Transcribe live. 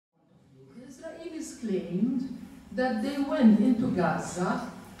claimed that they went into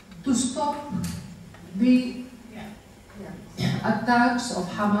Gaza to stop the attacks of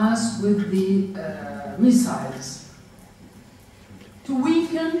Hamas with the missiles, to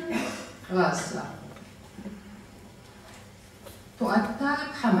weaken Gaza, to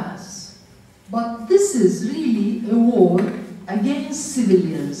attack Hamas. But this is really a war against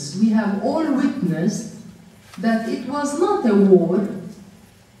civilians. We have all witnessed that it was not a war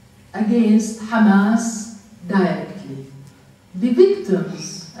against Hamas directly. The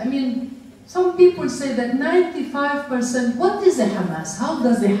victims, I mean, some people say that 95%, what is a Hamas? How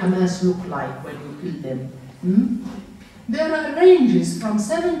does a Hamas look like when you kill them? There are ranges from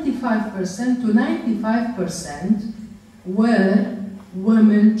 75% to 95% were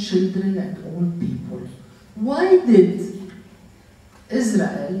women, children, and old people. Why did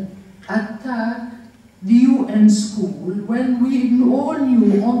Israel attack the UN school when we all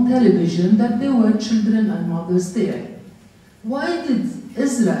knew on television that there were children and mothers there? Why did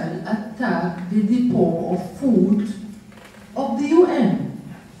Israel attack the depot of food of the UN?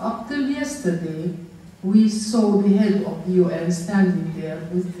 Up till yesterday, we saw the head of the UN standing there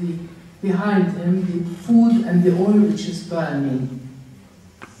with behind him the food and the oil which is burning.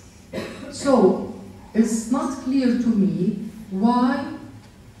 So, it's not clear to me why,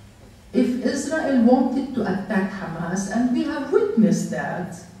 if Israel wanted to attack Hamas, and we have witnessed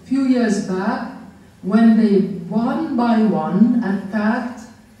that a few years back, when they one by one attacked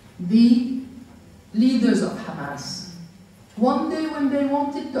the leaders of Hamas. One day when they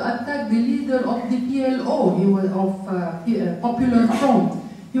wanted to attack the leader of the PLO, he was of Popular Front,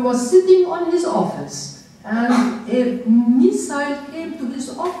 he was sitting on his office and a missile came to his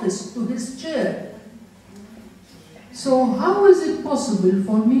office, to his chair. So how is it possible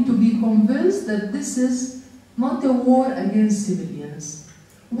for me to be convinced that this is not a war against civilians?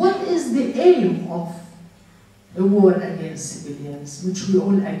 What is the aim of a war against civilians, which we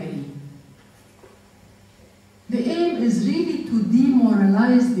all agree? The aim is really to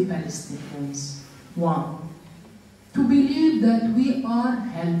demoralize the Palestinians. One, to believe that we are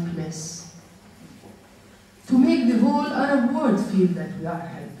helpless. To make the whole Arab world feel that we are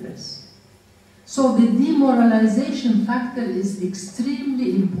helpless. So the demoralization factor is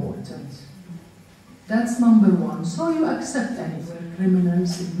extremely important. That's number one. So you accept anything,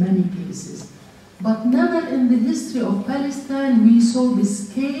 criminals in many cases. But never in the history of Palestine we saw the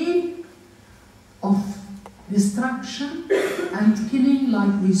scale of destruction and killing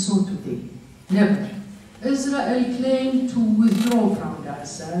like we saw today. Never. Israel claimed to withdraw from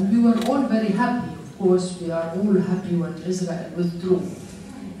Gaza, and we were all very happy. Of course, we are all happy when Israel withdrew.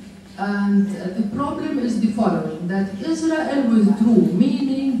 And the problem is the following, that Israel withdrew,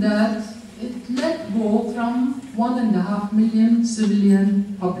 meaning that it let go from 1.5 million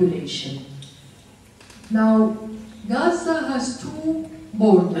civilian population. Now, Gaza has two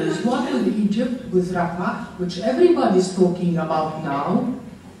borders, one with Egypt, with Rafah, which everybody is talking about now,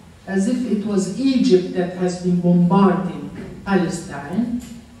 as if it was Egypt that has been bombarding Palestine.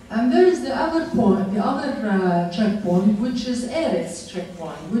 And there is the other point, the other checkpoint, which is Eretz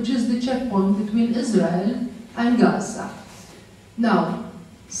checkpoint, which is the checkpoint between Israel and Gaza. Now,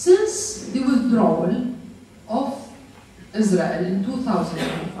 since the withdrawal of Israel in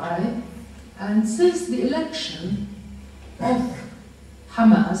 2005, and since the election of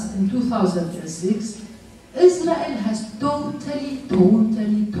Hamas in 2006, Israel has totally blocked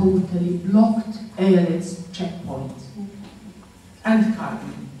Eretz checkpoint and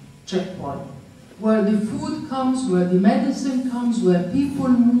Karni checkpoint, where the food comes, where the medicine comes, where people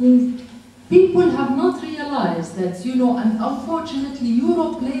move. People have not realized that, you know, and unfortunately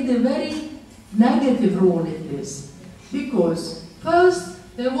Europe played a very negative role in this, because first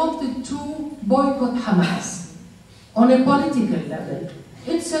they wanted to boycott Hamas on a political level.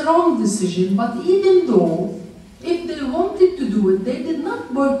 It's a wrong decision, but even though, if they wanted to do it, they did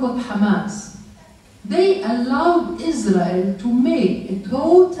not boycott Hamas. They allowed Israel to make a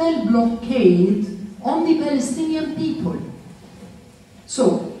total blockade on the Palestinian people.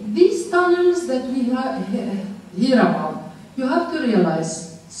 So, these tunnels that we hear about, you have to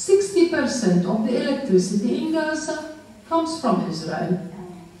realize 60% of the electricity in Gaza comes from Israel.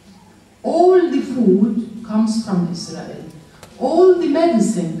 All the food comes from Israel. All the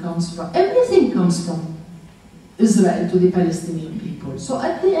medicine comes from, everything comes from Israel to the Palestinian people. So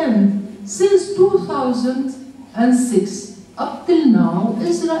at the end, since 2006 up till now,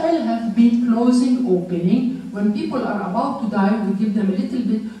 Israel have been closing, opening. When people are about to die, we give them a little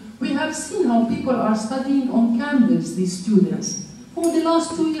bit. We have seen how people are studying on candles, these students, for the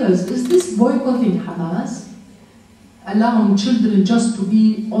last 2 years. Is this boycotting Hamas? Allowing children just to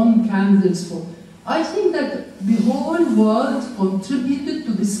be on candles for... I think that the whole world contributed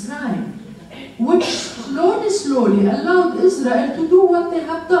to this crime, which slowly allowed Israel to do what they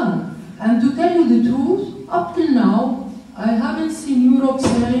have done. And to tell you the truth, up till now, I haven't seen Europe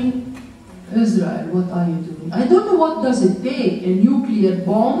saying, Israel, what are you doing? I don't know what does it take, a nuclear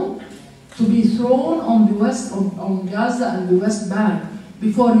bomb to be thrown on the west, on Gaza and the West Bank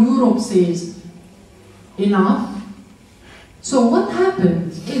before Europe says, enough. So what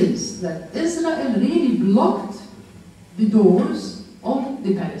happened is that Israel really blocked the doors on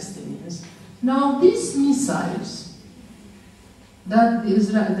the Palestinians. Now these missiles that the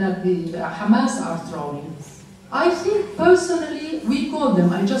Hamas are throwing, I think personally we call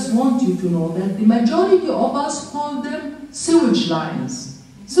them, I just want you to know that the majority of us call them sewage lines.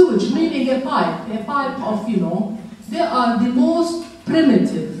 Sewage meaning a pipe of, you know, they are the most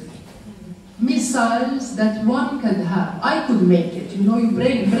primitive missiles that one can have. I could make it, you know, you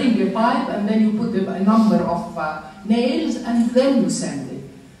bring a pipe and then you put a number of nails and then you send it.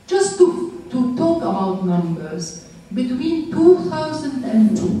 Just to talk about numbers, between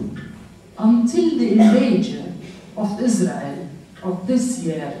 2002 until the invasion of Israel of this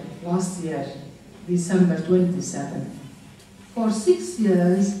year, last year, December 27, for 6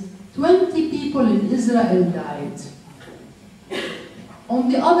 years, 20 people in Israel died. On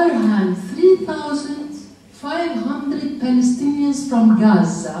the other hand, 3,500 Palestinians from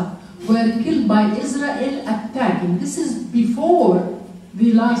Gaza were killed by Israel attacking. This is before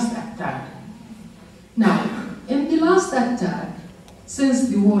the last attack. Now, in the last attack, since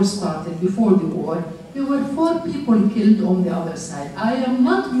the war started, before the war, there were 4 people killed on the other side. I am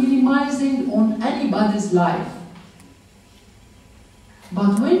not minimizing on anybody's life.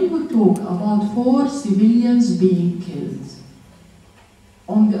 But when you talk about 4 civilians being killed,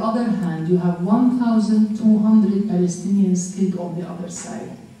 on the other hand, you have 1,200 Palestinians killed on the other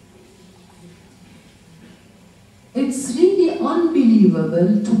side. It's really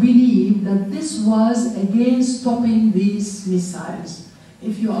unbelievable to believe that this was against stopping these missiles.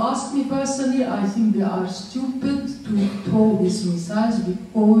 If you ask me personally, I think they are stupid to throw these missiles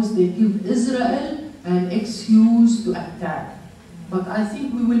because they give Israel an excuse to attack. But I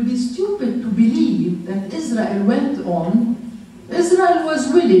think we will be stupid to believe that Israel went on. Israel was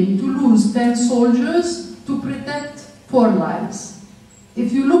willing to lose 10 soldiers to protect 4 lives.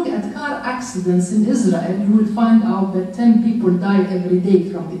 If you look at car accidents in Israel, you will find out that 10 people die every day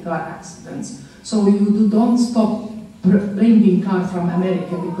from the car accidents. So you don't stop bringing car from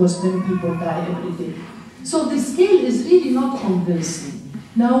America because 10 people die every day. So the scale is really not convincing.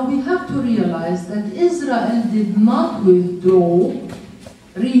 Now we have to realize that Israel did not withdraw,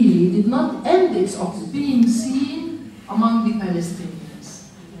 really did not end its being seen among the Palestinians.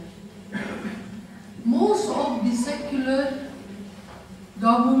 Most of the secular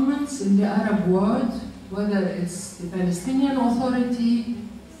governments in the Arab world, whether it's the Palestinian Authority,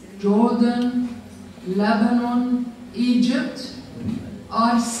 Jordan, Lebanon, Egypt,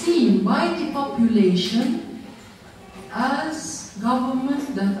 are seen by the population as governments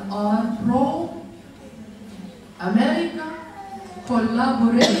that are pro-America,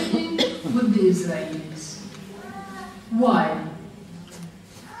 collaborating with the Israelis. Why?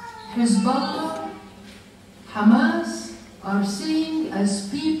 Hezbollah, Hamas are seen as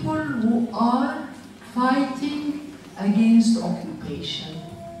people who are fighting against occupation.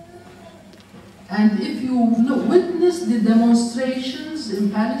 And if you witness the demonstrations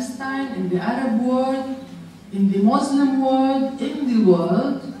in Palestine, in the Arab world, in the Muslim world, in the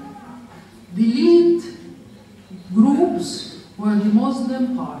world, the lead groups were the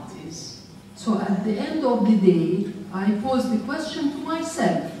Muslim parties. So at the end of the day, I pose the question to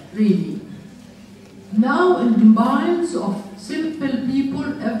myself, really. Now in the minds of simple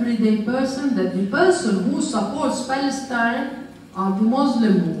people, everyday person, that the person who supports Palestine are the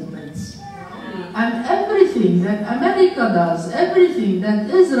Muslim movements. And everything that America does, everything that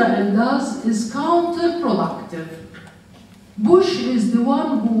Israel does is counterproductive. Bush is the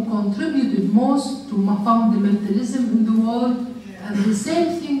one who contributed most to fundamentalism in the world, and the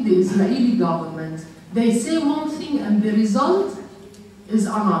same thing the Israeli government. They say one thing and the result is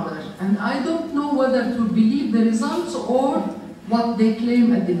another. And I don't know whether to believe the results or what they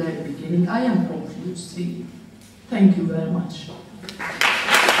claim at the very beginning. I am confused, really. Thank you very much.